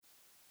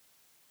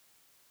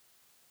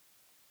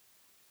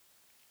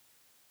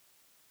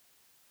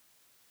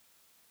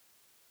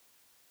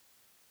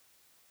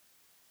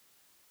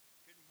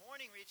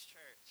Reach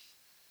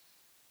Church.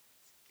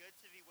 It's good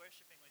to be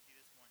worshiping with you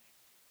this morning.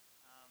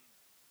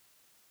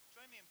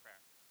 Join me in prayer,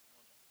 and we'll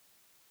jump in.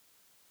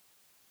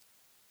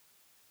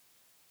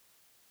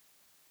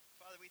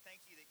 Father, we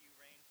thank you that you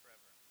reign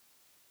forever,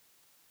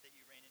 that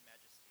you reign in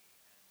majesty,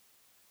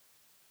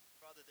 and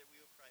Father, that we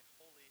will cry,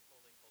 holy,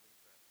 holy, holy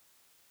forever.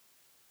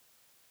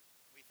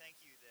 We thank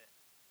you that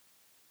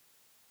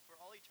for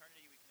all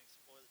eternity we can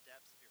explore the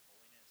depths of your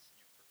holiness and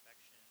your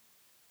perfection,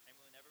 and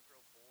we will never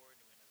grow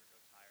bored and we will never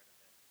grow tired of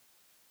it.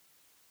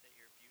 That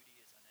your beauty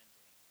is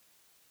unending,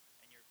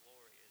 and your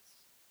glory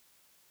is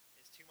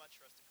too much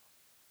for us to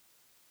comprehend.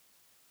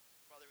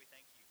 Father, we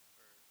thank you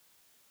for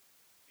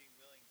being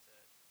willing to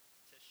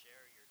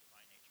share your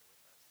divine nature with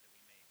us, that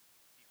we may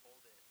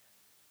behold it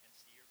and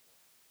see your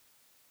glory.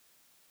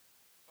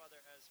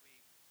 Father, as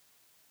we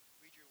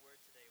read your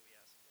word today, we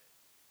ask that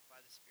by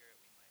the Spirit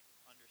we might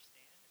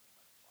understand and we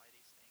might apply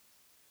these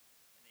things,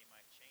 and they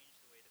might change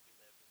the way that we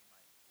live, that we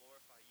might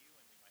glorify you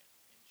and we might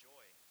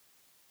enjoy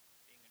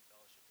being in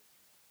fellowship with you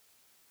more.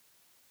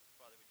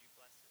 Father, would you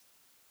bless this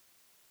time?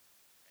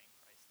 Pray in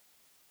Christ's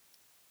name.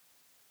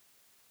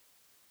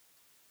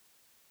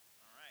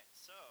 All right,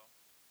 so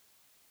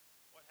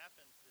what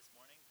happened this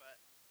morning?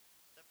 But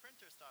the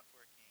printer stopped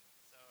working,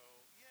 so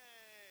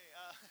yay!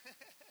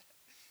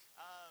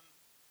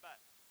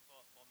 But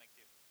we'll make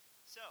do.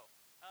 So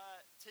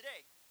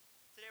today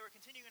we're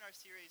continuing our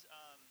series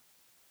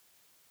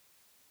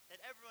that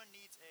everyone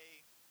needs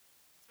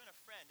it's been a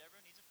friend.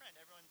 Everyone needs a friend.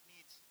 Everyone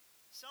needs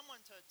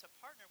someone to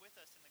partner with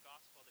us in the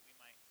gospel that we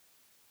might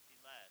be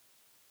led.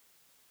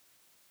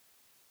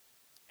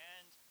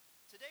 And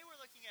today we're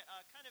looking at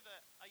kind of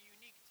a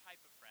unique type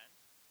of friend.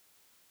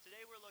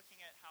 Today we're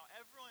looking at how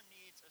everyone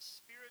needs a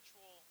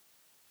spiritual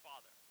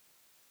father.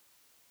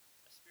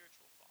 A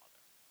spiritual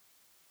father.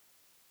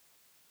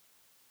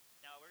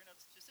 Now we're going to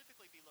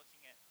specifically be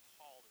looking at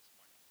Paul this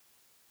morning.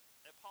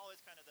 That Paul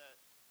is kind of the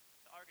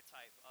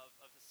archetype of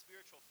the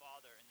spiritual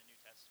father in the New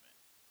Testament.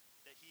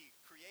 That he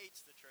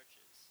creates the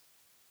churches,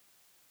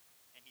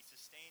 and he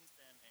sustains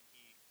them, and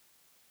he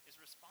is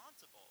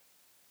responsible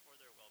for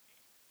their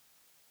well-being.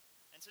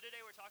 And so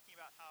today we're talking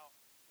about how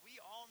we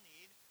all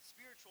need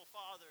spiritual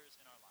fathers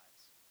in our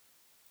lives.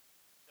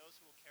 Those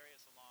who will carry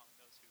us along,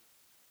 those who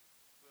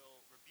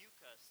will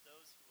rebuke us,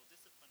 those who will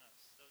discipline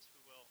us, those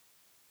who will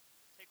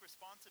take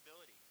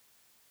responsibility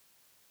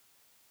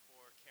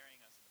for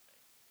carrying us in the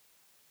faith.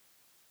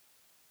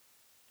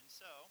 And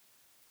so,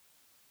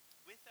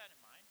 with that in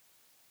mind,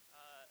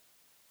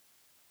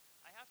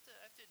 I have to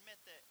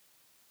admit that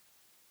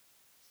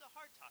this is a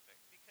hard topic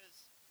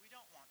because we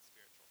don't want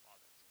spiritual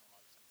fathers in a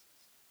lot of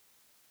senses.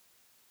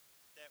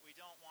 That we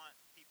don't want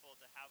people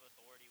to have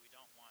authority. We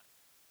don't want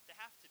to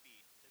have to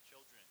be the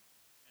children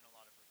in a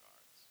lot of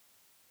regards.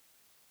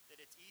 That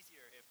it's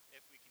easier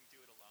if we can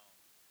do it alone.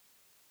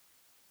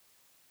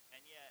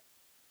 And yet,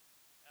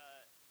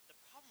 the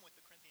problem with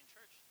the Corinthian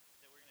church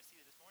that we're going to see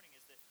this morning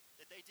is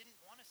that they didn't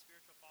want a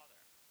spiritual father.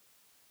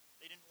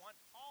 They didn't want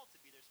Paul to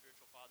be their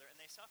spiritual father, and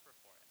they suffer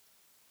for it.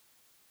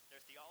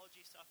 Their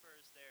theology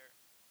suffers, their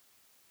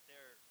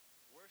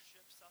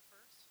worship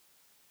suffers,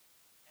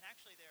 and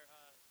actually their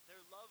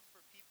love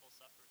for people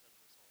suffers as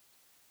a result.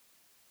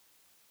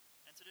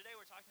 And so today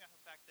we're talking about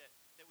the fact that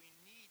we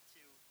need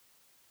to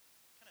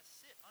kind of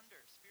sit under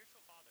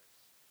spiritual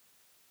fathers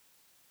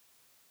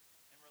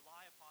and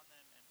rely upon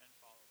them and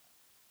follow them.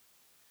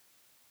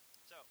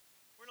 So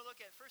we're going to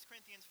look at 1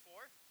 Corinthians 4,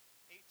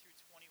 8 through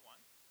 21.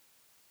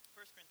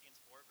 1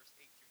 Corinthians 4, verse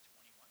 8 through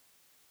 21.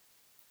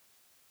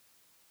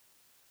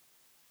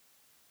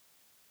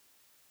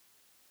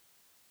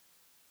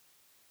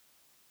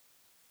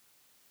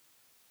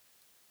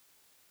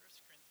 1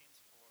 Corinthians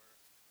 4,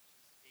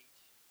 verses 8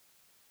 through 21.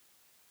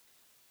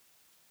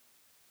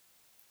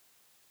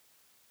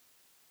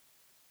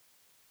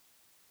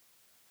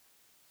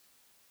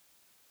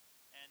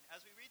 And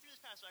as we read through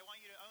this passage, I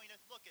want you to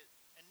look at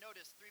and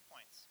notice 3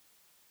 points.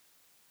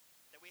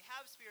 That we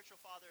have spiritual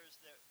fathers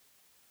that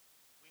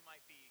we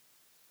might be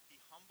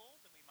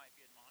humbled and we might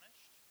be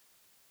admonished.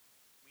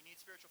 We need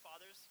spiritual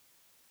fathers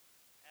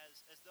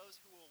as those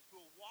who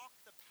will walk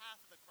the path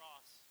of the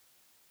cross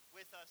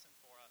with us and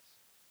for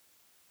us.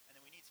 And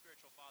then we need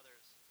spiritual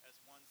fathers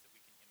as ones that we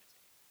can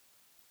imitate.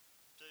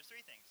 So there's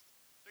 3 things.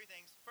 3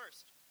 things.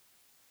 First,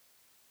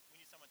 we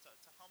need someone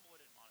to humble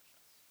and admonish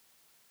us.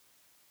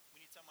 We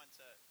need someone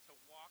to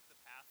walk the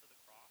path of the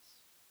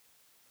cross,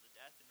 of the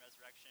death and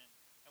resurrection,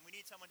 and we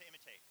need someone to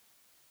imitate.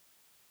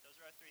 Those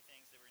are our 3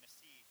 things that we're going to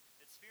see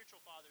that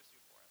spiritual fathers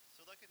do for us.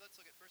 So let's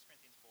look at 1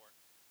 Corinthians 4,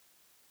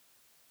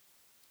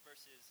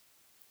 verses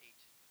 8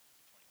 through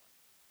 21.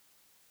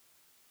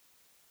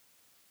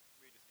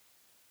 Read with me.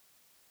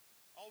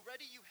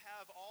 Already you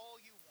have all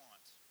you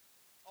want.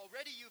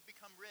 Already you've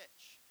become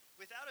rich.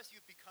 Without us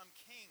you've become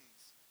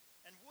kings.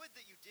 And would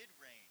that you did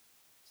reign,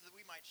 so that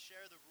we might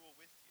share the rule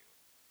with you.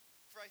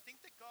 For I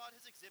think that God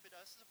has exhibited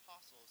us as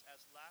apostles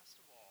as last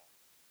of all,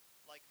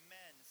 like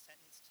men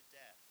sentenced to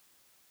death,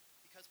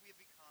 because we have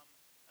become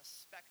a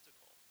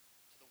spectacle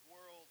to the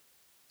world,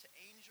 to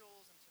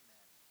angels, and to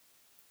men.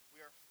 We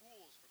are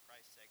fools for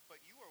Christ's sake,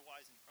 but you are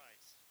wise in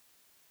Christ.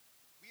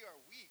 We are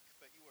weak,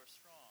 but you are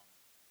strong.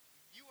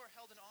 You are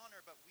held in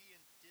honor, but we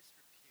in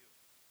disrepute.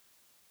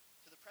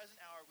 To the present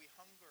hour we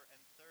hunger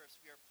and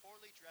thirst. We are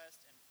poorly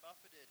dressed and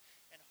buffeted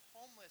and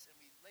homeless, and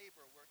we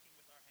labor working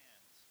with our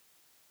hands.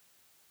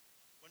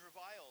 When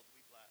reviled,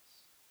 we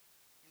bless.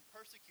 When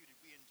persecuted,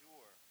 we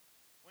endure.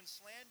 When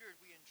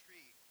slandered, we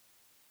entreat.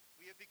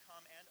 We have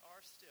become and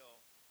are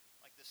still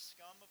like the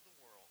scum of the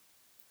world,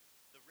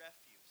 the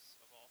refuse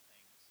of all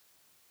things.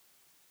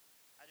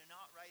 I do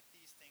not write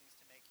these things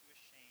to make you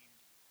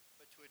ashamed,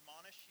 but to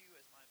admonish you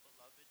as my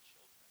beloved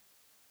children.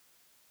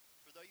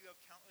 For though you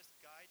have countless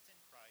guides in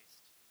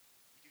Christ,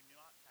 you do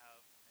not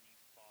have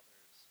many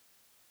fathers.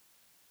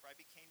 For I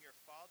became your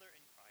father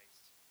in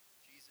Christ,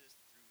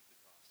 Jesus, through the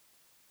gospel.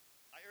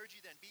 I urge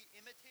you then, be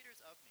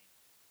imitators of me.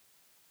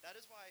 That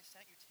is why I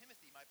sent you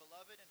Timothy, my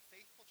beloved and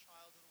faithful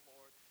child in the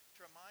Lord,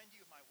 to remind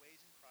you of my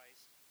ways in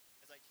Christ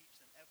as I teach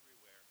them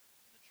everywhere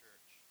in the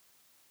church.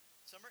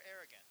 Some are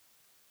arrogant,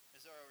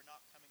 as though I were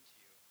not coming to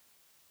you.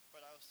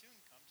 But I will soon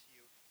come to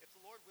you, if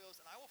the Lord wills,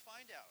 and I will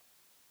find out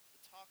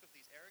the talk of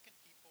these arrogant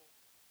people,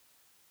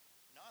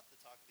 not the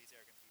talk of these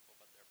arrogant people,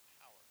 but their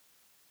power.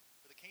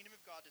 For the kingdom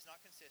of God does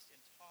not consist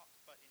in talk,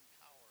 but in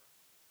power.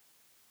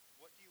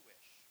 What do you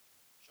wish?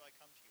 Shall I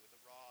come to you with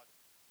a rod,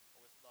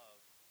 or with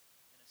love,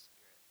 and a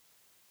spirit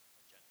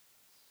of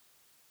gentleness?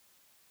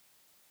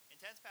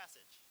 Intense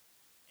passage.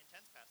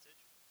 Intense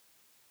passage.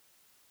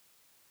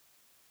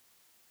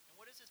 And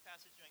what is this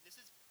passage doing?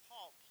 This is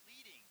Paul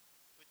pleading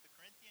with the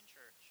Corinthian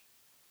church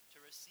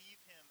to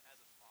receive him as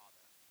a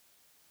father.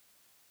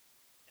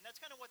 And that's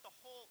kind of what the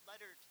whole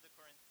letter to the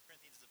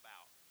Corinthians is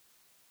about.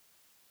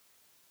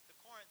 The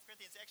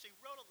Corinthians actually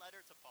wrote a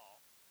letter to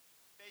Paul,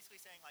 basically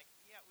saying like,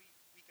 yeah, we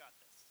got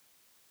this.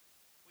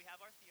 We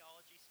have our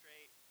theology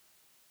straight.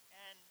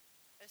 And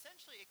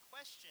essentially it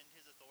questioned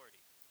his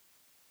authority.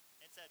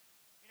 And it said,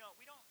 we don't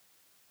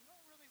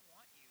really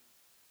want you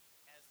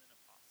as an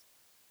apostle.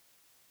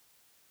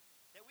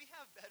 That we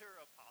have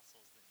better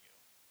apostles than you.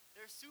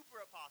 They're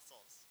super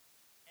apostles.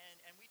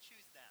 And we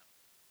choose them.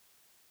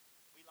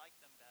 We like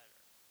them better.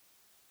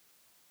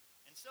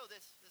 And so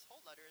this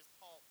whole letter is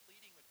Paul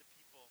pleading with the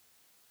people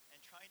and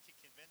trying to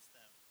convince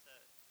them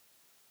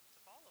to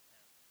follow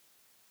him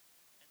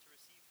and to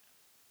receive him.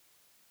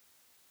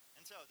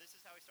 And so this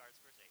is how he starts,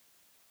 verse 8.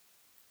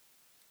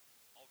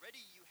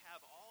 Already you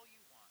have all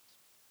you want.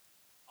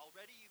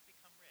 Already you've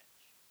become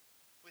rich.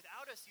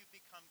 Without us you've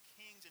become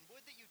kings, and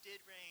would that you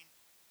did reign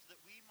so that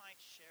we might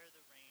share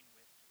the reign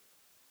with you.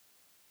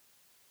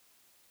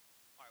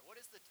 All right, what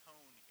is the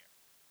tone here?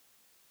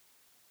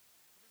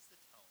 What is the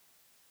tone?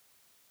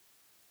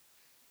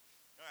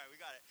 All right, we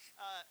got it.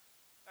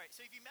 All right,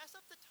 so if you mess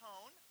up the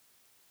tone,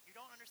 you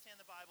don't understand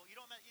the Bible, you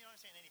don't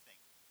understand anything.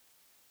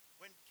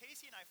 When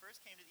Casey and I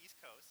first came to the East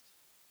Coast,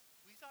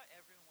 we thought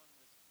everyone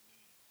was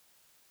mean.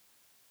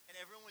 And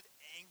everyone was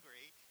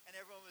angry, and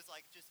everyone was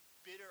like just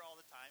bitter all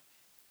the time.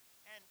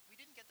 And we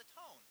didn't get the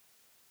tone.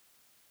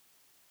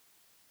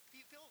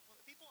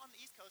 People on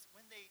the East Coast,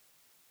 when they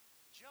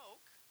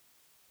joke,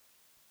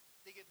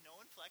 they give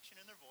no inflection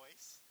in their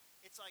voice.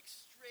 It's like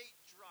straight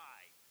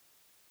dry.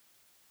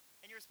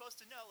 And you're supposed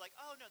to know, like,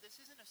 oh no,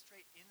 this isn't a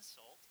straight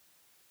insult.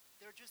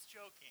 They're just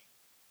joking.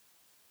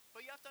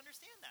 But you have to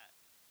understand that.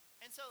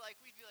 And so like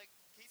we'd be like,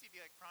 Casey'd be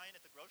like crying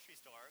at the grocery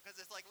store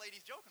because it's like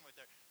ladies joking with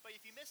her. But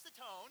if you miss the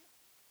tone,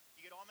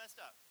 you get all messed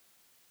up.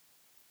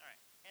 All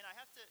right. And I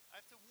have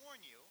to warn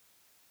you,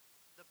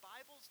 the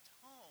Bible's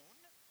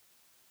tone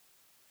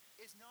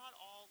is not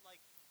all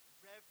like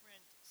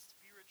reverent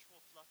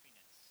spiritual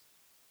fluffiness.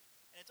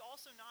 And it's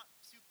also not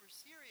super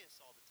serious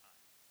all the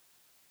time.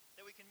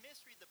 That we can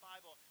misread the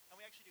Bible and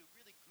we actually do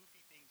really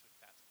goofy things with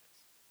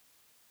passages.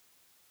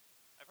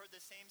 I've heard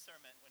this same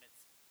sermon when it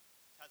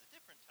has a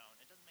different tone.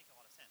 It doesn't make a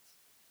lot of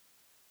sense.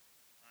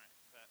 All right,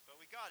 but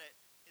we got it.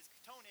 His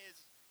tone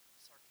is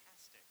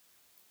sarcastic.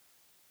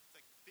 It's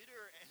like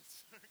bitter and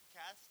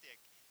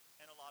sarcastic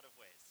in a lot of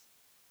ways.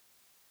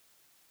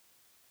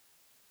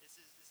 This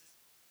is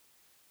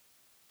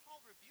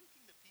Paul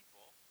rebuking the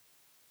people,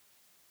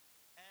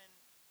 and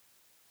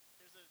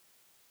there's a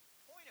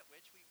point at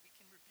which we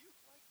can rebuke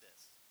like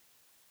this.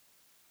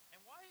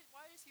 And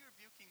why is he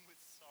rebuking with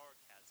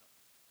sarcasm?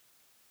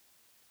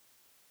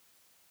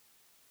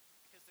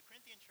 Because the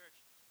Corinthian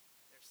church,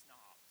 they're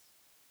snobs.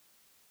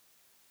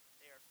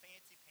 They are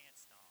fancy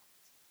pants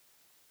snobs.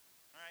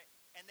 All right?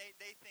 And they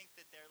think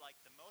that they're like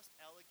the most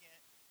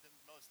elegant,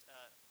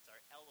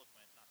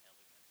 eloquent, not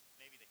elegant.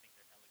 Maybe they think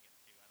they're elegant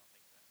too. I don't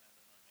think that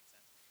doesn't really make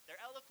sense.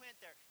 They're eloquent,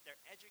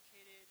 they're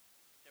educated,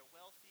 they're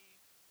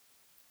wealthy.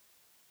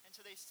 And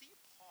so they see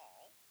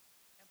Paul,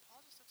 and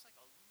Paul just looks like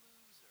a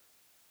loser.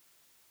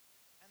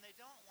 And they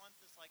don't want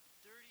this like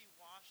dirty,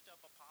 washed up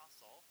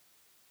apostle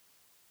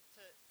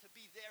to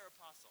be their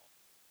apostle.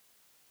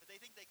 But they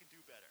think they can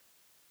do better.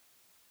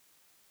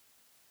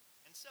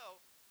 And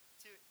so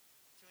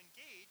to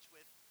engage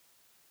with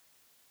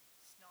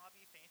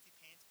snobby, fancy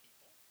pants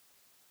people,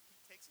 he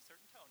takes a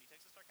certain tone. He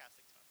takes a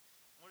sarcastic tone.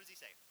 And what does he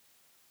say?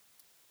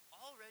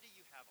 already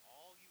you have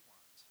all you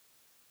want.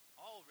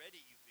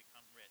 Already you've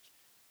become rich.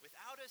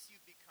 Without us,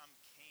 you've become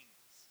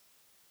kings.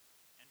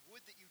 And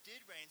would that you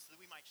did reign so that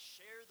we might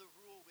share the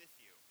rule with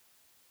you.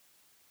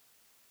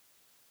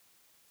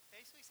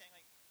 Basically saying,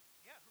 like,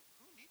 yeah,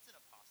 who needs an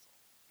apostle?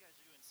 You guys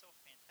are doing so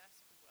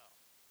fantastically well.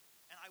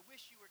 And I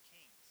wish you were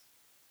kings,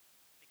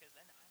 because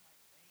then I might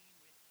reign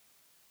with you.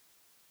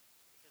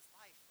 Because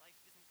life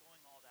isn't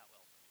going all that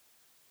well for me.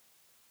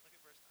 Look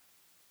at verse 9.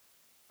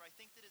 For I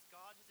think that as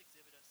God has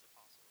exhibited us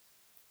apostles,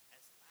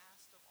 as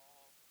last of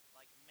all,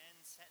 like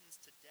men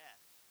sentenced to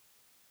death,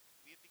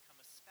 we have become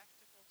a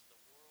spectacle to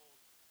the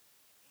world,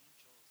 to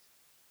angels,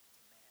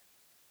 to men.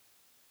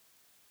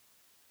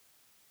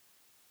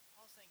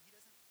 Paul's saying he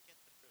doesn't get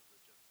the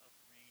privilege of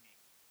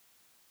reigning.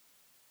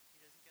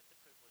 He doesn't get the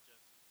privilege of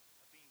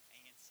being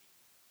fancy.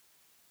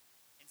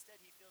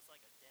 Instead, he feels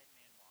like a dead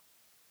man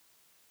walking.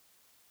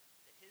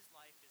 That his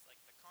life is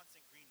like the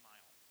constant Green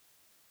Mile.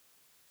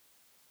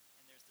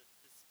 And there's the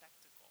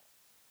spectacle,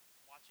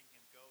 watching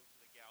him go to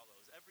the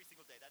gallows every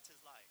single day. That's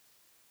his life.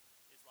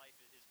 His life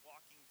is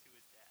walking to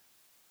his death.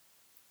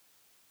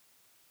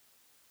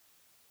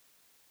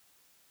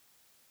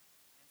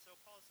 And so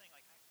Paul is saying,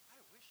 like, I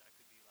wish I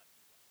could be like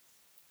you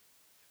guys.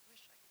 I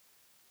wish I could be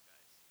like you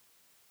guys.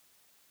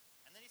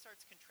 And then he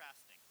starts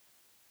contrasting.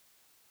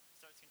 He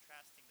starts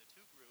contrasting the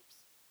two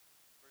groups.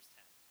 Verse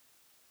 10.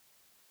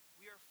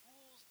 We are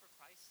fools for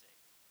Christ's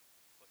sake,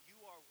 but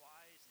you are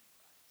wise in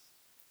Christ.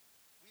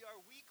 We are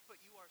weak, but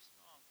you are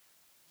strong.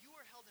 You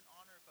are held in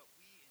honor, but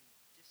we in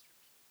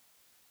disrepute.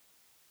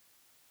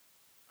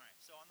 All right,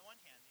 so on the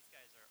one hand, these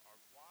guys are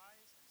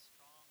wise and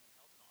strong and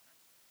held in honor.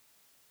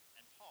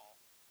 And Paul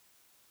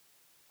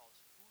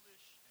is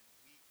foolish and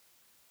weak,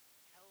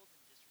 held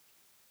in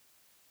disrepute.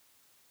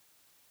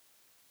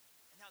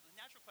 And now the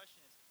natural question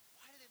is,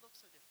 why do they look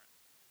so different?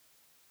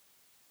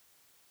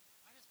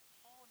 Why does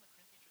Paul and the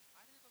Corinthian church,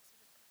 why do they look so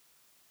different?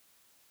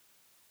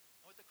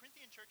 And what the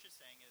Corinthian church is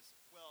saying is,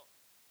 well,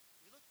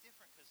 we look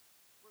different because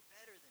we're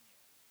better than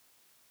you.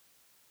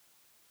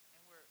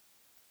 And we're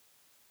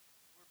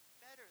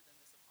better than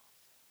this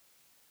apostle.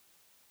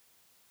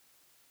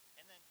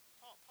 And then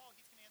Paul,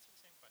 he's going to answer the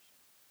same question.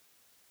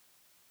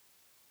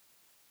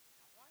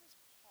 Now, why does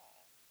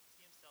Paul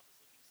see himself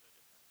as looking so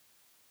different?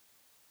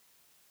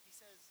 He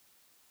says,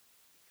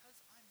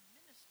 because I'm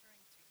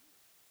ministering to you.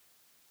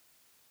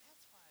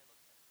 That's why I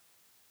look different.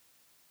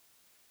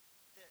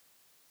 That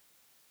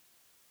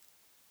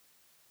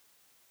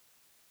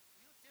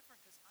we look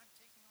different because I'm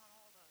taking on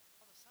all the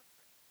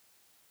suffering.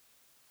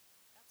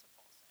 That's what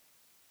Paul's saying.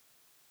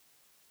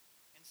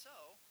 And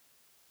so,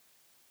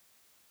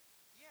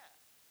 yeah,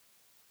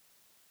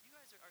 you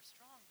guys are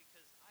strong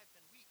because I've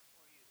been weak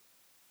for you.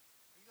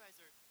 Or you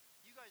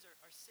guys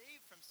are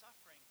saved from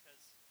suffering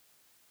because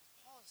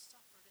Paul has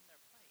suffered in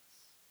their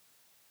place.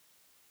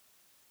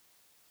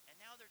 And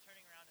now they're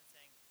turning around and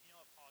saying, you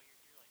know what, Paul,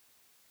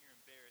 you're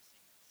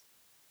embarrassing us.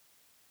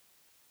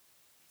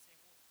 He's saying,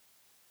 well,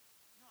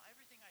 no,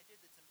 everything I did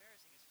that's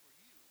embarrassing is for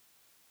you.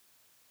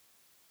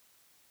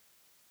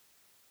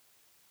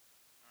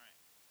 All right.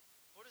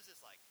 What is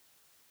this like?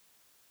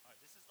 All right,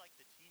 this is like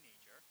the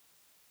teenager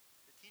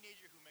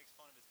who makes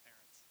fun of his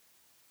parents.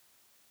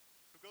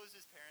 Who goes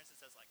to his parents and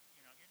says, like,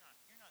 you're not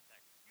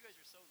that, you guys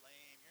are so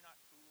lame, you're not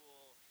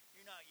cool,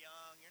 you're not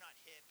young, you're not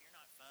hip, you're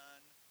not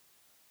fun.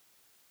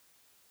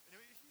 And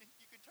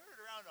you can turn it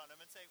around on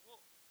him and say, well,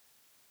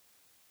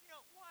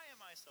 why am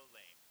I so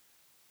lame?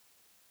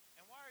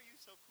 And why are you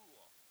so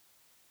cool?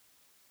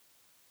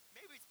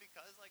 Maybe it's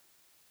because, like,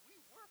 we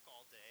work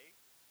all day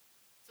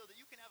so that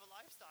you can have a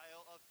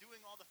lifestyle of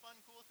doing all the fun,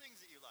 cool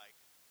things that you like.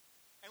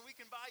 And we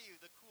can buy you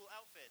the cool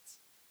outfits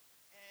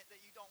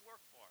that you don't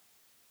work for.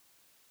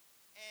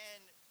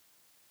 And,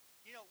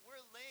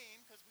 we're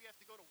lame because we have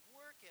to go to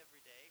work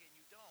every day and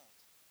you don't.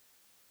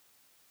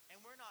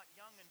 And we're not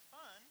young and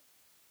fun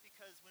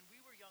because when we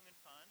were young and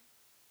fun,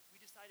 we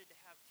decided to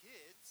have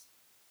kids,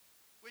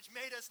 which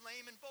made us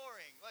lame and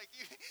boring. Like,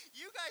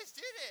 you guys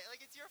did it.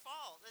 Like, it's your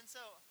fault. And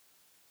so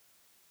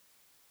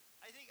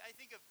I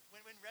think of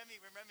when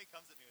Remy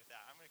comes at me with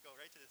that, I'm going to go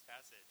right to this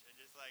passage and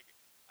just, like,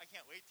 I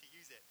can't wait to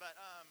use it. But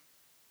I'm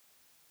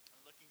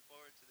looking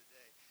forward to the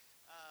day.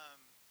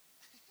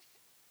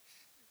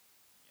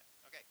 Yeah,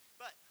 okay.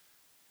 But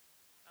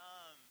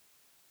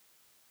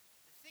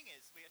the thing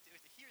is, we have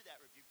to hear that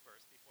rebuke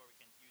first before we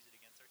can use it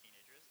against our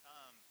teenagers.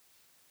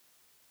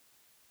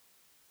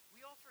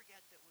 We all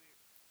forget that we've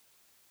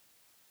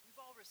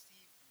all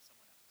received from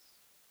someone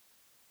else.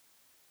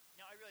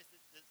 Now, I realize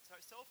that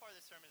so far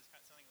this sermon is kind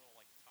of something a little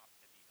like top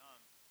heavy.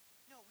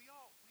 No, we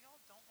all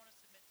don't want to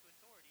submit to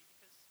authority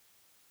because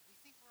we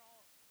think we're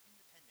all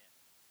independent.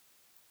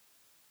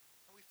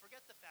 And we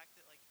forget the fact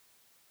that, like,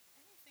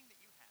 anything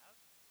that you have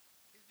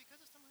is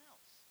because of someone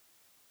else.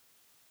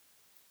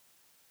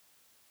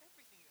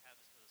 Everything you have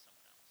is because of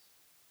someone else.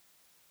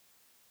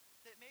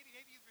 That maybe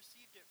you've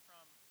received it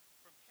from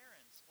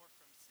parents or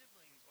from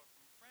siblings or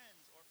from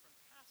friends or from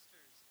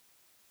pastors,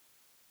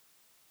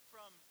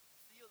 from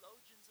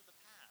theologians of the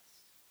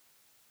past,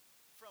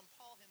 from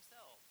Paul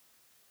himself,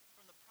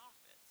 from the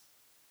prophets.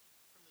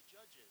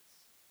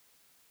 judges.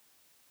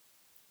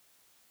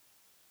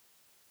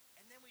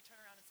 And then we turn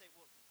around and say,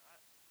 well,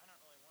 I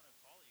don't really want to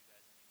follow you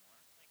guys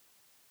anymore. Like,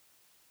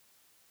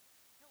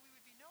 no, we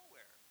would be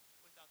nowhere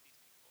without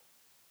these people.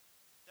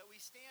 That we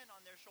stand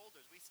on their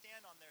shoulders. We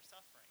stand on their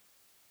suffering.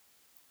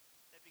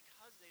 That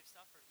because they've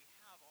suffered, we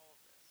have all of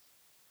this.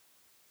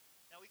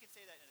 Now, we can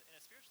say that in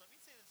a spiritual, we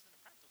can say this in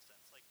a practical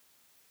sense. Like,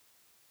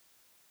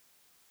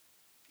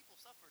 people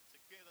suffered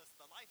to give us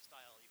the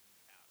lifestyle even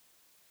we have.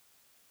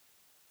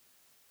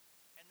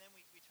 And then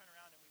we turn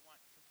around and we want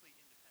complete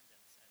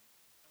independence,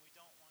 and we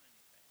don't want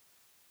anything.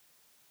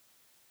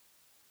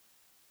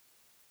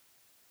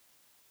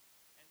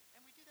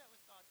 And we do that with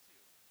God too.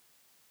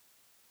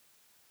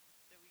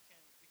 That we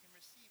can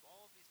receive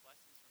all of these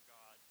blessings from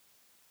God,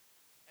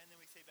 and then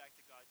we say back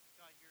to God,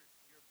 God,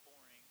 you're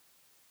boring.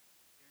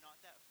 You're not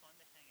that fun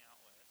to hang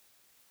out with.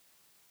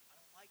 I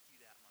don't like you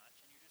that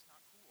much, and you're just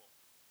not cool.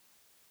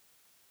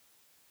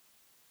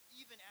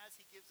 Even as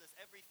he gives us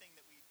everything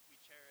that we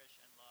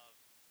cherish and love,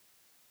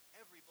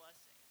 every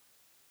blessing,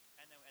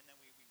 and then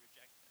we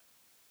reject him.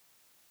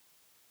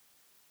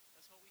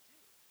 That's what we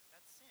do.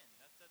 That's sin.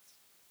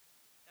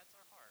 That's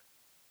our heart.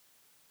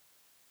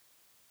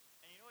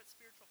 And you know what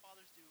spiritual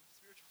fathers do?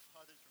 Spiritual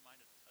fathers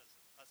remind us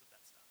of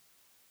that stuff.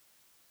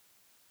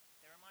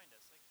 They remind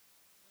us, like,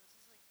 this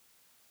is like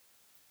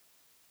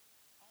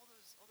all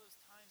those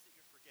times that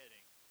you're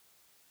forgetting.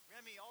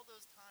 Remy, all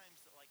those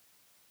times that, like,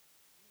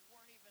 you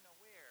weren't even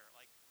aware,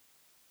 like,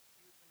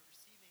 you have been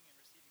receiving and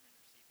receiving and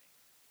receiving.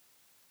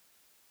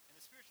 And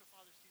the spiritual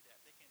fathers do that.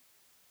 They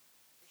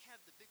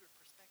have the bigger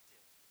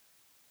perspective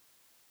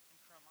and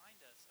can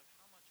remind us of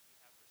how much we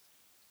have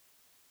received,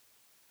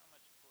 how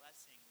much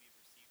blessing we've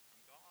received from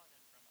God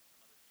and from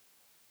other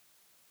people.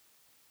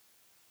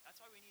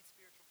 That's why we need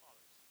spiritual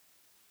fathers.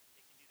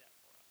 They can do that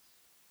for us.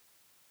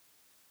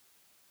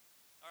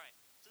 All right,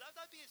 so that'd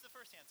be the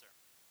first answer.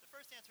 The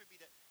first answer would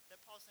be that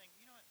Paul's saying,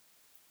 you know what?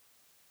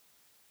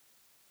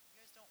 You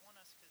guys don't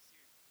want us because you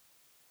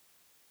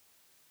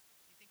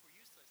think we're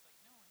useless. Like,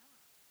 no, we're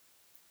not.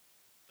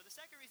 But the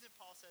second reason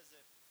Paul says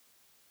that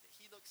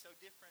he looks so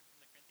different from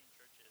the Corinthian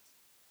churches,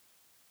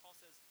 Paul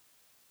says,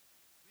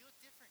 we look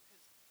different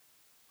because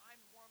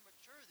I'm more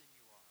mature than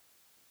you are.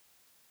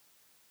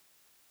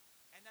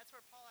 And that's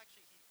where Paul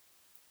actually,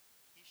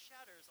 he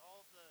shatters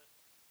all of the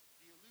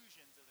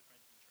illusions of the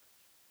Corinthian church.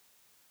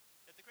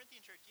 That the Corinthian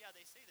church, yeah,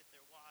 they say that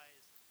they're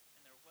wise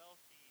and they're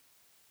wealthy,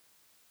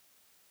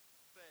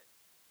 but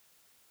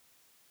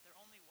they're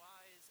only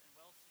wise and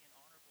wealthy and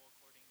honorable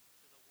according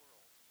to the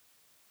world.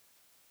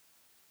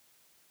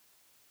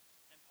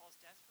 And Paul's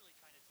desperately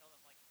trying to tell them,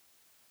 like,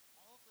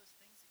 all of those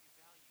things that you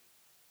value,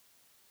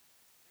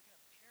 they're going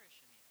to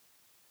perish in the end.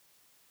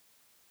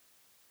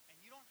 And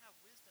you don't have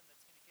wisdom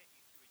that's going to get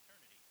you through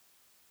eternity.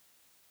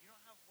 You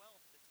don't have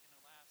wealth that's going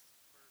to last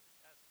for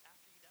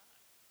after you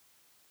die.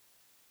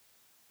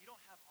 You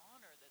don't have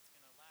honor that's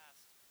going to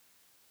last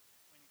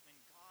when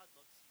God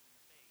looks you in the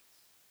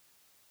face.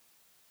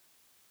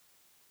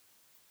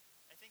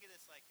 I think of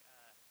this like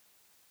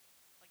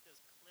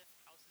those cliff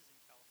houses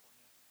in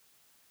California,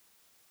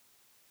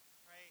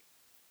 right?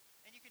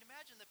 And you can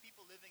imagine the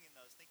people living in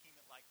those thinking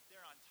that, like,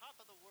 they're on top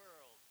of the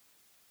world,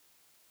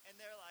 and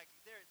they're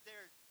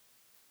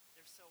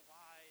so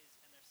wise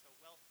and they're so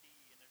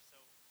wealthy and they're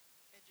so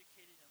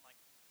educated and, like,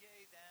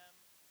 yay them.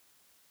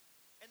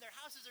 And their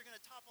houses are going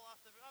to topple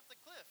off the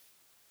cliff,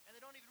 and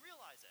they don't even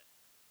realize it.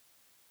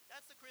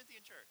 That's the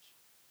Corinthian church.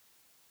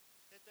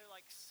 That they're,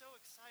 like, so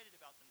excited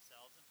about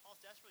themselves, and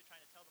Paul's desperately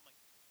trying to tell them, like,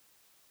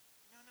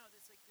 no,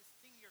 this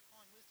thing you're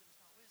calling wisdom is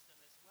not wisdom.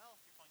 This wealth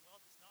you're calling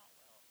wealth is not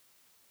wealth.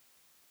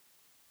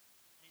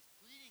 And he's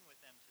pleading with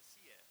them to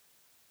see it.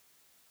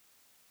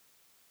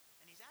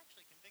 And he's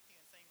actually convicting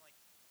and saying, like,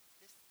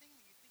 this thing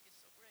that you think is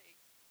so great,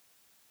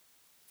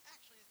 it's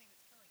actually the thing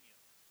that's killing you.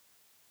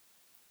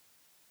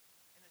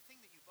 And the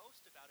thing that you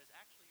boast about is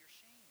actually your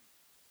shame.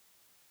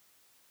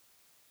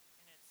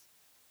 And it's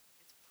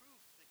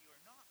proof that you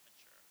are not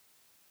mature.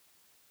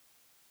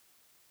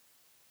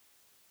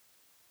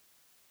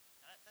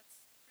 Now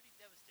that's pretty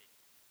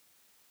devastating.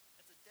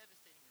 That's a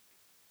devastating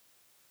rebuke.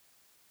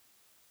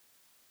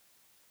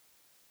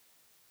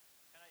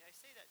 And I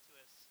say that to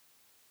us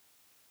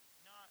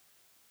not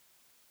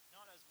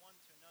as one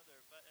to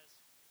another, but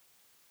as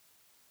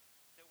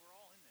that we're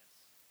all in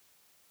this.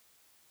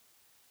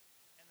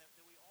 And that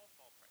we all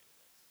fall prey to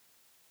this.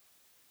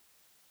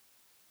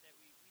 That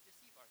we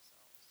deceive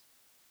ourselves.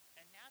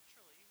 And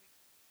naturally, we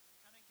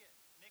kind of get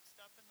mixed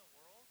up in the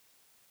world.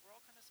 We're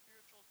all kind of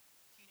spiritual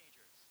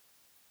teenagers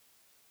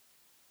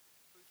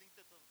who think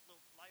that the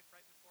life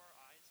right before our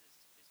eyes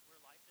is where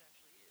life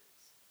actually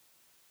is.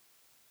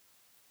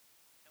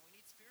 And we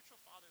need spiritual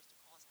fathers to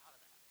call us out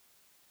of that.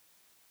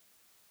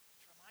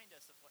 To remind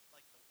us of what,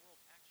 like, the world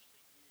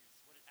actually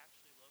is, what it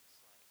actually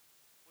looks like,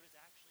 what is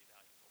actually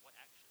valuable, what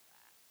actually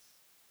lasts.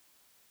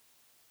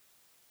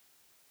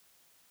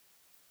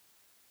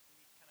 We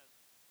need kind of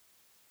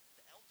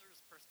the elder's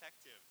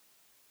perspective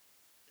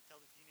to tell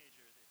the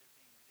teenager that they're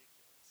being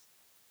ridiculous.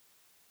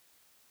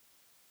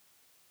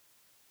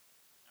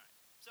 All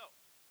right, so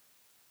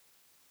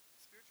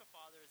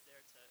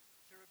there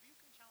to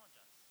rebuke and challenge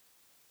us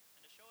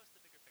and to show us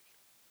the bigger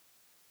picture.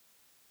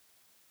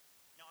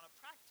 Now, on a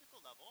practical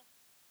level,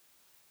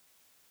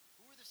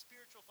 who are the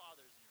spiritual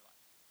fathers in your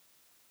life?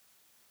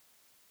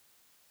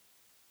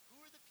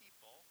 Who are the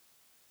people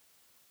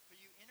who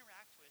you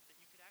interact with that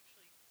you could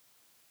actually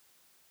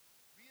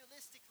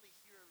realistically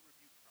hear a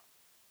rebuke from?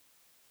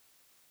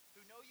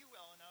 Who know you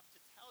well enough to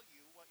tell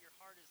you what your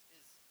heart is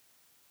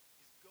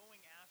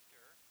going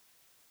after,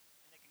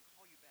 and they can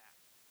call you back?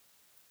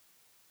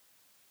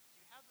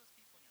 Do you have those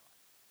people in your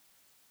life?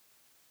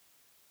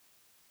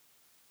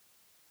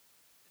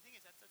 The thing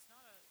is, that's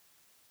not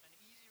an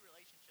easy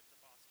relationship to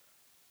foster.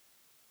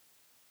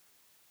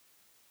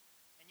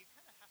 And you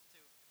kind of have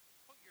to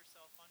put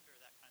yourself under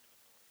that kind of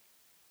authority,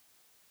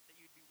 that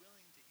you'd be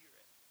willing to hear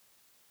it.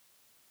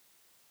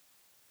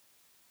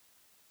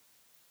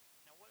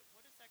 Now, what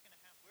is that going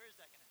to happen? Where is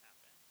that going to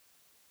happen?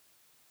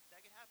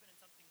 That could happen in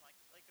something like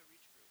a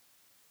reach group,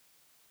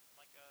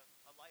 like a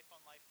life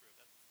on life group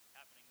that's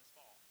happening this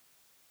fall,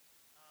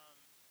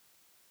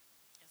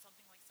 and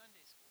something like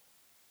Sunday school.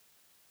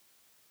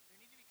 There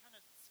need to be kind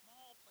of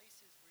small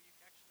places where you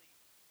actually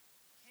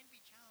can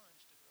be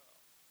challenged to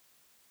grow.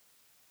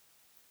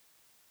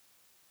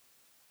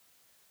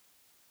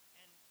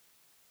 And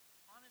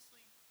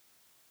honestly,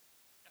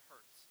 it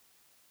hurts.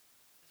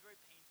 It's a very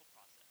painful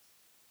process.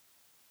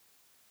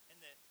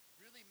 And that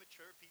really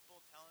mature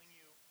people telling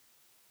you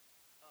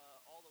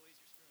all the ways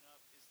you're screwing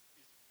up is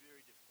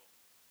very difficult.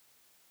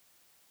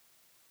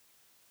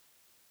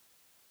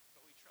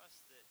 But we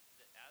trust that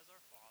as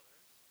our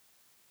fathers,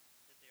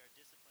 that they are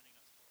disciplining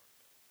us for our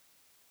good.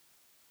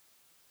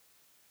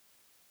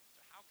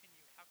 So how can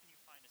you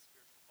find a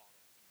spiritual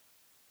father in your life?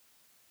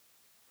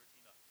 Where can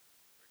you look?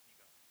 Where can you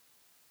go?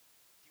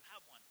 Do you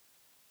have one?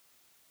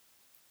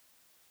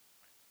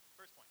 All right.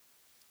 First point. All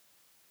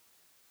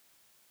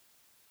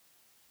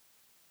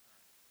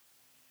right.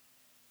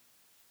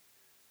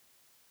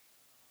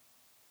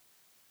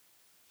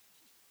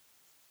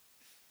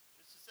 And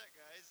just a sec,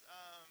 guys.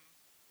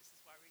 This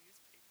is why we use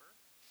paper.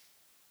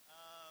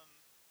 All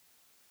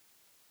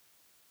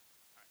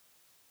right.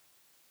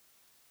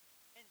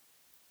 And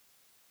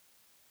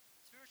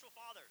spiritual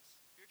fathers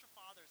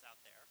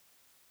out there,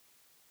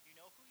 you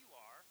know who you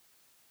are.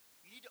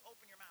 You need to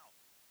open your mouth.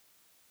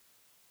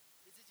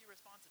 This is your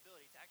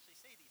responsibility to actually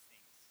say these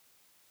things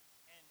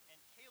and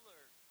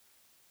tailor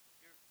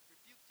your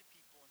rebuke to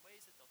people in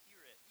ways that they'll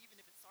hear it,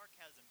 even if it's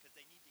sarcasm, because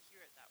they need to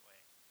hear it that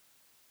way.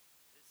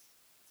 It's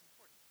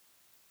important.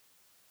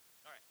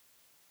 All right.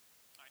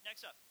 All right,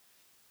 next up.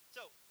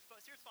 So,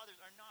 serious fathers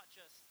are not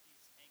just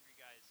these angry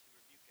guys who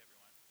rebuke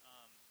everyone.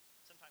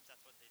 Sometimes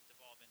that's what they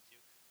devolve into.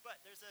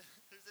 But there's a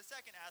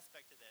second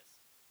aspect to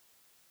this.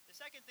 The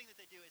second thing that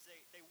they do is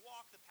they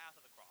walk the path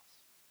of the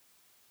cross.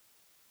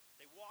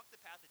 They walk the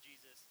path of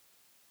Jesus.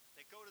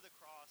 They go to the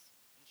cross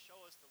and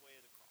show us the way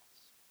of the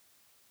cross.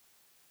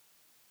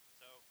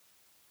 So,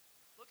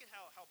 look at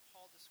how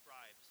Paul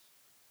describes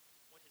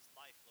what his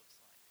life looks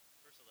like.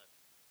 Verse 11.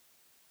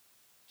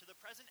 To the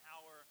present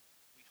hour,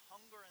 we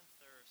hunger and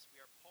thirst. We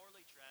are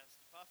poorly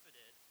dressed,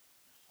 buffeted,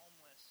 and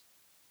homeless.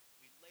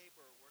 We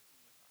labor working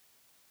with our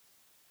hands.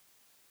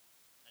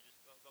 Now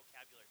just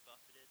vocabulary,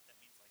 buffeted, that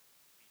means like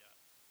beat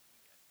up.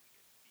 We get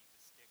beat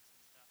with sticks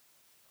and stuff.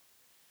 That's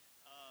buffeted.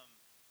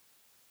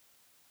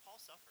 Paul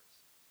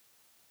suffers.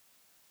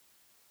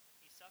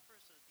 He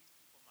suffers so that these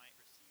people might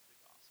receive the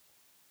gospel.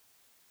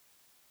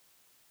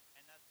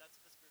 And that's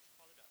what the spiritual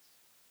father does.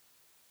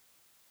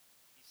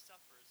 He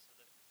suffers so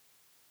that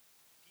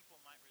people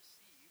might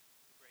receive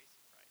the grace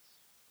of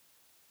Christ.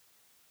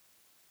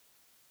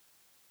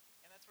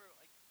 And that's where,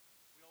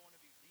 we all want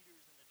to be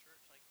leaders in the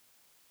church.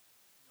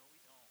 No, we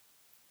don't.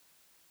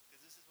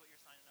 Because this is what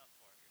you're signing up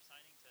for. You're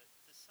signing to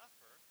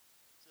suffer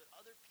so that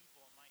other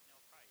people might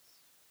know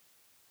Christ.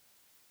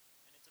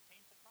 And it's a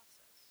painful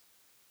process.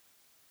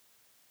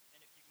 And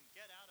if you can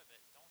get out of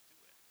it, don't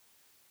do it.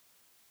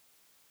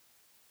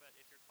 But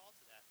if you're called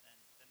to that, then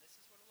this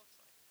is what it looks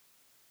like.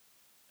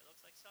 It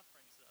looks like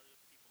suffering so that other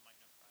people might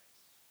know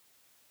Christ.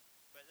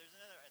 But there's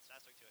another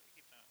aspect to it. It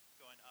keeps on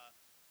going.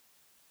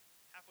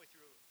 Halfway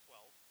through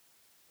 12.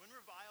 When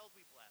reviled,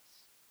 we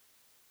bless.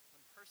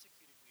 When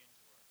persecuted, we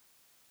endure.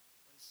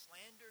 When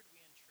slandered,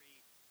 we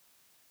entreat.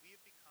 We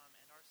have become,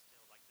 and are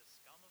still, like the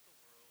scum of the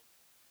world,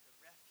 the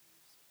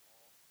refuse of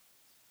all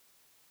men's.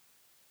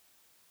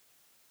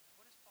 Now,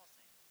 what is Paul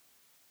saying?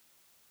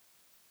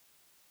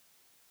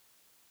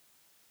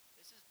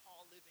 This is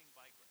Paul living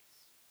by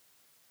grace.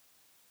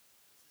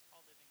 This is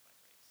Paul living by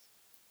grace.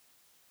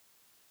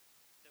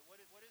 That what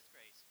is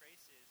grace?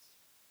 Grace is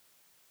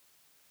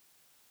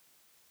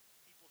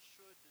people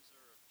should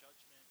deserve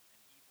judgment and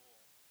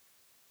evil.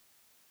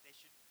 They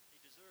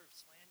deserve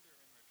slander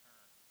in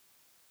return.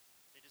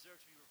 They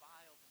deserve to be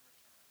reviled in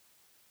return.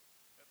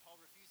 But Paul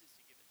refuses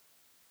to give it to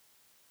them.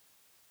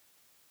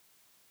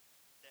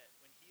 That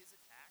when he is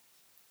attacked,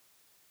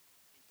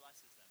 he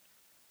blesses them in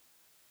return.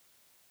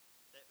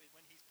 That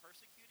when he's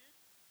persecuted,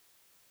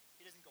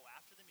 he doesn't go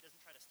after them. He doesn't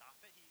try to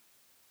stop it.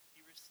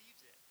 He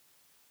receives it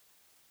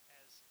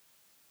as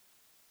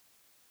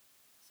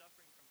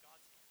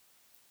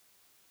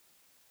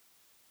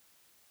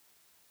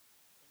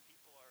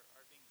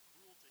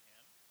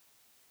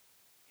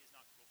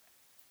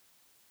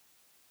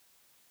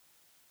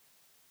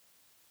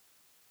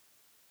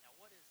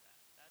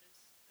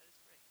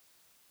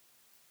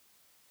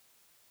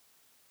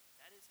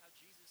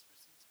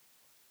grace receives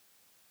people.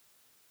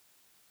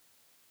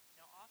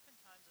 Now,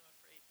 oftentimes I'm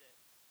afraid that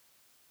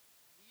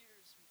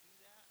leaders who do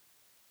that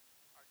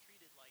are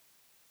treated like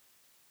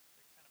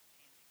they're kind of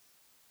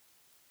pansies.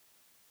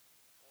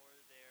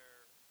 Or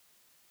they're,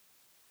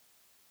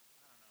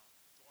 I don't know,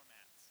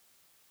 doormats.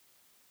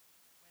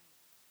 When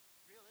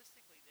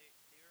realistically, they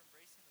are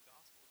embracing the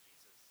gospel of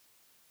Jesus.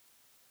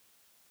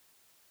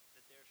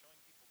 That they're showing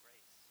people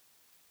grace.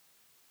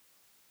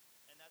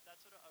 And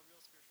that's what a real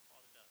spiritual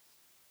father does.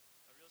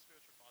 A real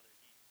spiritual father,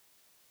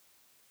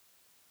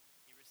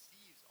 he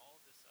receives all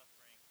of this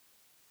suffering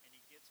and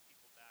he gives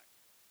people back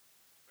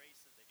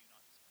grace that they do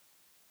not deserve.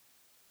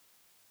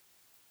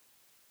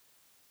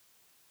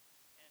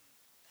 And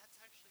that's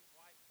actually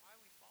why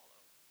we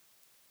follow.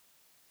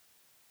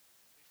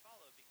 We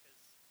follow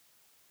because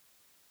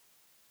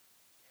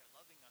they are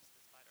loving us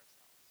despite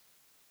ourselves.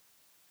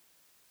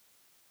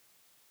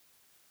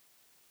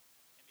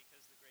 And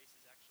because the grace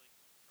is actually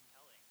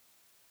compelling.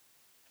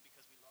 And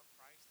because we love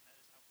Christ and that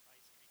is how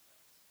Christ treats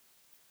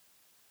us.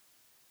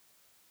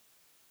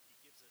 He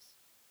gives us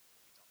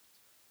what we don't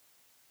deserve.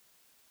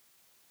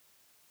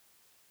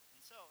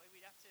 And so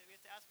we have to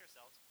ask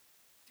ourselves,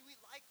 do we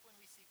like when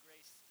we see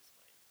grace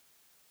displayed?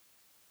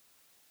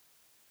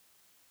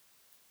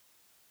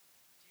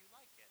 Do you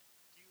like it?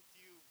 Do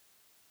you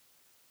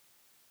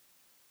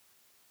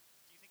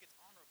think it's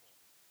honorable?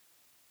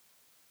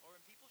 Or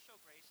when people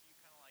show grace, are you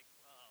kind of like,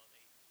 well,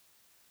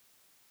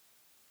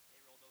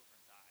 they rolled over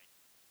and died?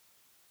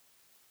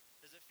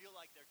 Does it feel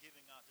like they're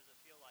giving up? Does it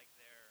feel like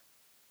they're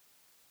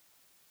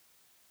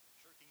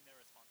shirking their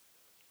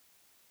responsibility?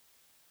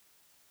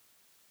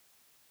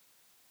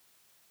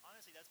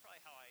 Honestly, that's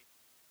probably how I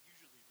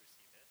usually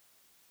receive it.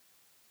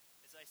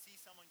 Is I see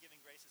someone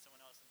giving grace to someone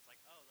else, and it's like,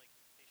 oh, like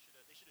they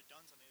should have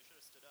done something. They should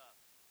have stood up.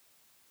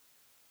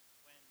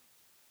 When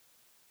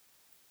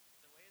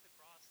the way of the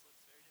cross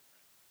looks very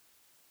different.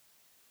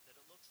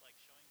 That it looks like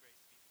showing grace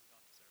to people who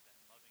don't deserve it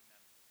and loving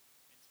them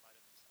in spite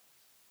of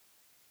themselves.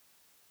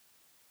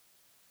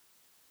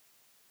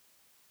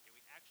 Do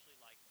we actually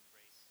like when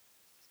grace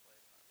is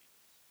displayed in our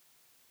leaders?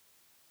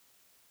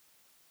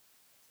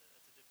 That's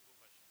a difficult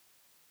question.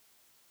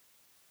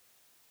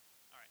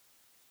 All right.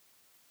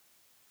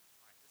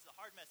 All right. This is a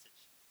hard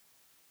message.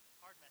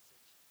 Hard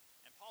message.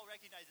 And Paul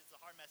recognizes it's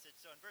a hard message.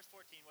 So in verse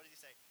 14, what does he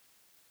say?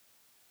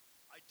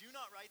 I do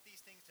not write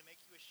these things to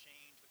make you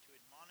ashamed, but to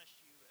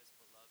admonish you as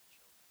beloved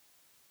children.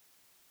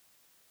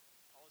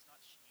 Paul is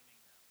not shaming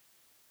them.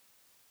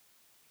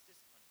 He's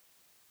disciplining them.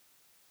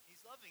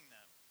 He's loving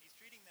them. He's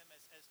treating them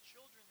as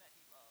children that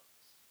he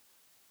loves.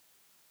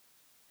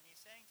 And he's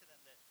saying to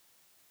them that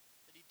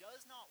he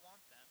does not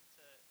want them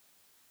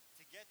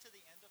to get to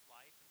the end of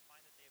life and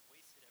find that they have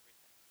wasted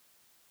everything.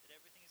 That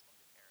everything is going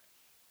to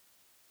perish.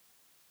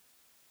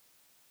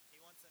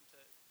 He wants them to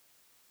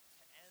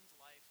end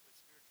life with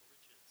spiritual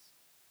riches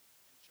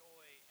and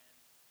joy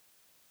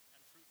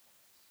and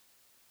fruitfulness.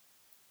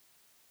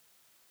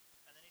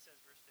 And then he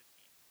says, verse 15,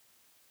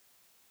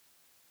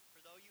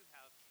 for though you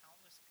have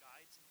countless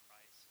guides in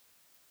Christ,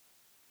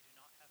 you do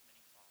not have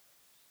many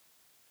fathers.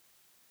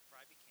 For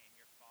I became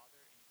your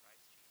father in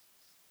Christ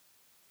Jesus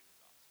through the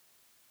gospel.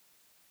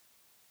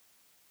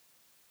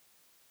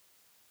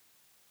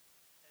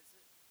 As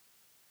it,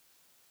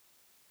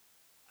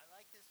 I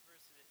like this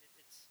verse.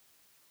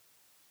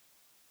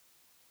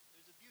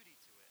 There's a beauty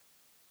to it.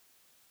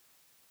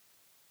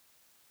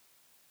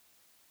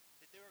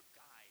 That there are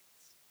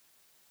guides.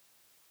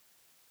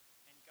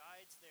 And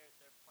guides,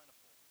 they're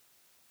plentiful.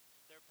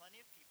 There are plenty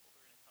of people who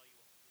are going to tell you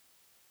what to do.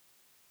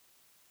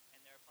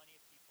 And there are plenty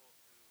of people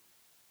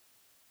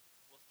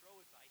who will throw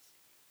advice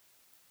at you.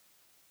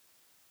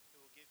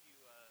 Who will give you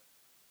a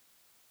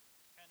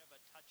kind of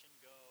a touch and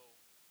go,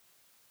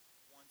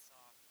 once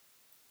off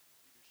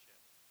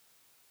leadership.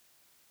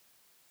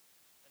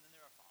 And then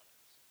there are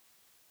fathers.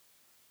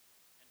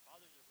 And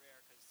fathers are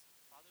rare because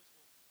fathers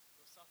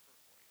they'll suffer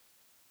for you.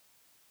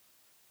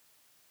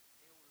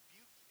 They will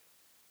rebuke you.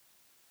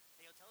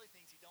 They'll tell you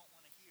things you don't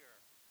want to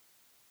hear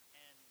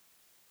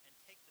and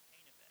take the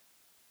pain of it.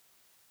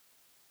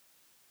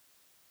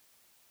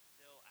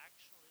 They'll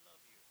actually love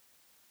you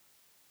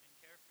and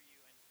care for you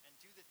and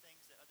do the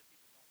things that other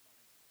people don't want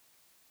to do.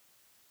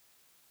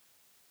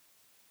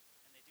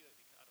 And they do it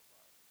out of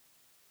love.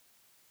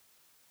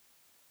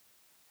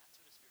 That's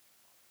what a spiritual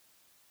father is.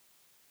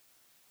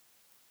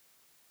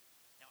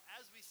 Now,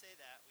 as we say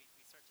that, we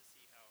start to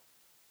see how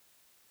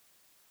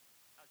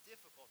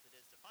difficult it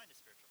is to find a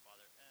spiritual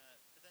father.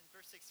 But then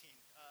verse 16,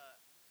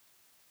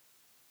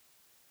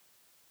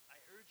 I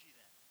urge you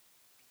then,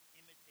 be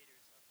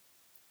imitators of me.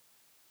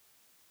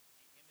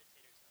 Be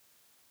imitators of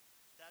me.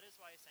 That is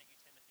why I sent you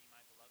Timothy,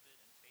 my beloved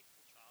and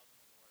faithful child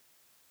in the Lord,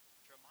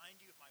 to remind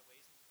you of my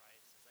ways in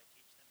Christ as I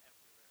teach them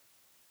everywhere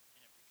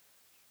in every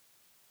church.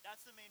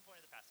 That's the main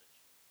point of the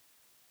passage.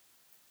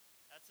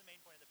 That's the main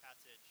point of the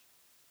passage.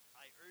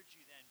 I urge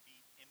you then,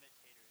 be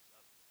imitators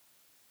of me.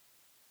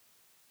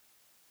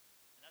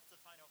 And that's the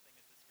final thing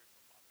that the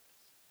spiritual father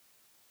is.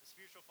 The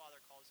spiritual father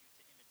calls you to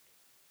imitate.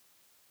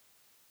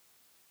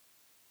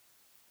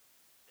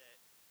 That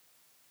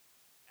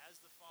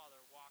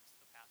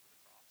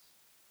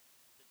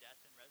death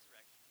and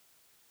resurrection,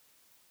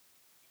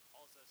 he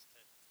calls us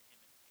to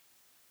imitate.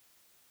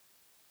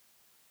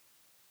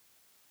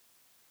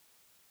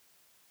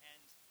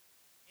 And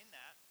in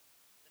that,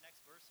 the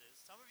next verse is,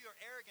 some of you are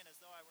arrogant as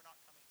though I were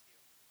not coming to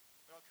you.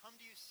 But I'll come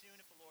to you soon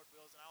if the Lord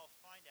wills, and I will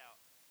find out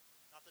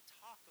not the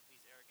talk of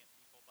these arrogant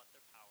people, but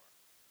their power.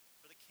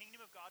 For the kingdom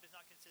of God does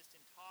not consist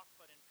in talk,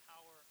 but in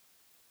power.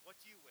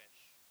 What do you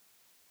wish?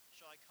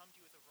 Shall I come to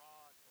you with a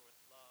rod, or with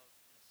love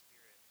and a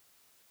spirit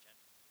of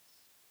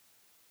gentleness?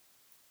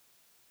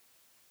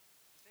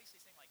 He's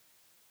basically saying, like,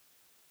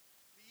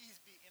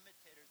 please be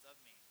imitators of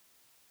me,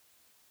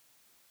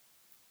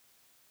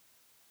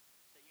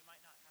 that you might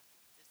not have to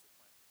be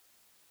disciplined.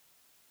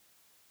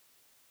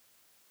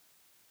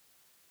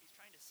 He's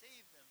trying to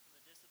save them from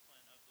the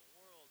discipline of the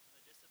world, from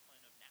the discipline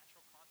of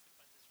natural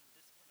consequences, from the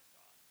discipline of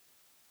God,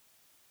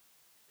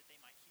 that they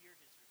might hear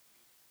his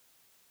rebuke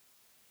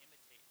and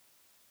imitate him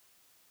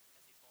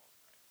as he follows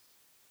Christ.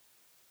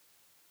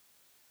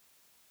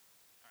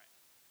 All right.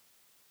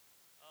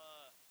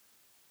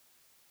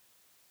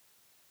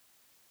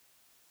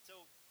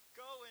 So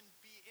go and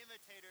be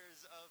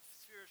imitators of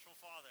spiritual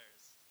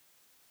fathers.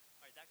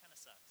 All right, that kind of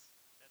sucks.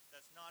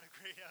 That's not a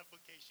great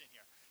application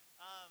here.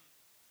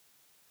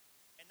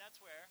 And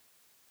that's where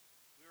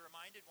we're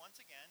reminded once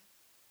again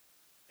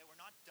that we're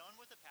not done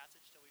with the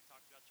passage till we've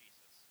talked about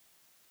Jesus.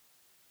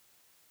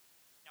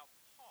 Now,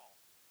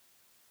 Paul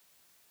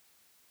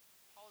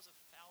is a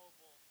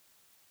fallible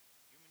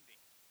human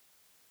being.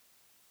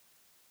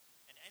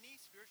 And any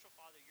spiritual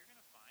father you're going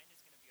to find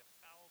is going to be a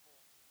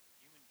fallible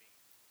human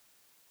being.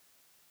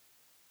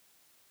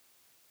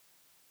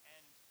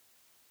 And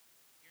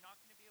you're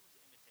not going to be able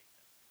to imitate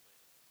them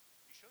completely.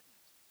 You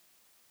shouldn't,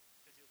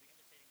 because you'll be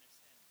imitating their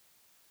sin.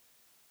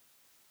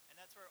 And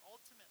that's where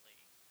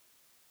ultimately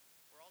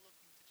we're all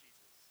looking to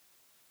Jesus.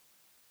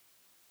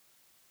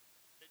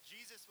 That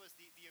Jesus was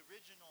the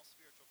original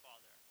spiritual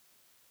father.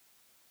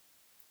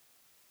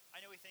 I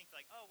know we think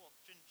like, oh, well,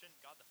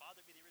 shouldn't God the Father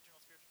be the original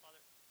spiritual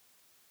father?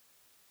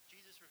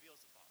 Jesus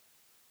reveals the Father.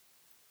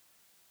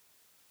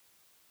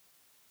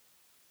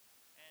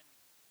 And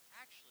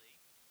actually,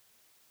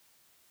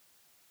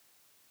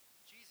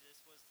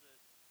 Jesus was the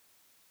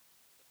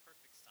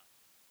perfect son.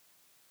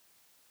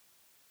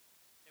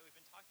 Now, we've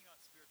been talking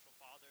about spiritual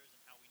fathers and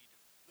how we need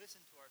to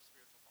listen to our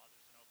spiritual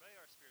fathers and obey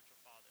our spiritual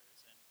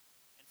fathers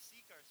and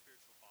seek our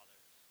spiritual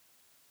fathers.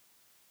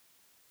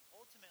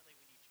 Ultimately,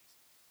 we need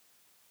Jesus.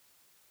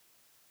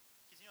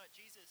 Because you know what?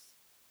 Jesus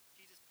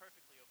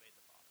perfectly obeyed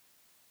the Father.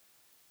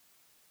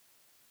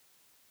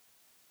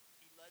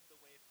 He led the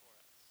way for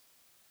us.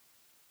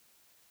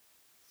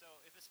 So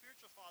if a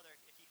spiritual father,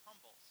 if he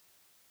humbles,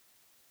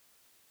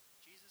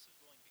 Jesus was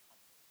willing to be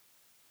humbled.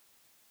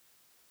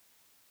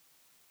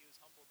 He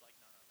was humbled like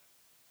none other.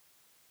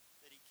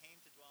 That he came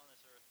to dwell on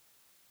this earth,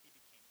 he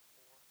became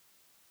poor.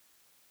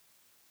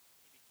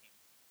 He became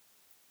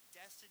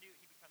destitute.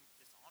 He became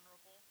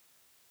dishonorable.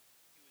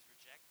 He was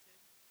rejected.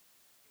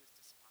 He was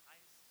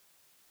despised.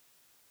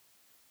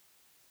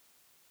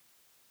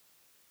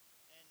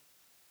 And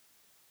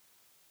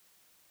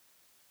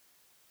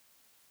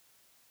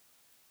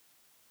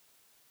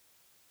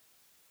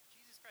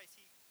Jesus Christ,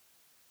 he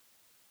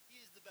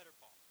is the better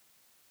Paul.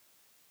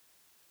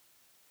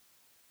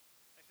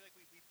 I feel like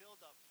we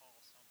build up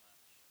Paul so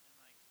much. And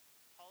like,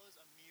 Paul is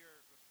a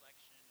mere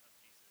reflection of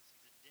Jesus.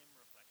 He's a dim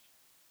reflection.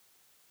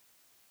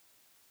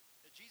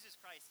 That Jesus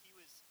Christ, he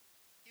was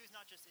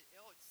not just, it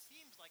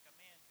seems like a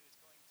man who is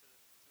going to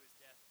his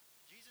death.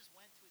 Jesus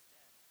went to his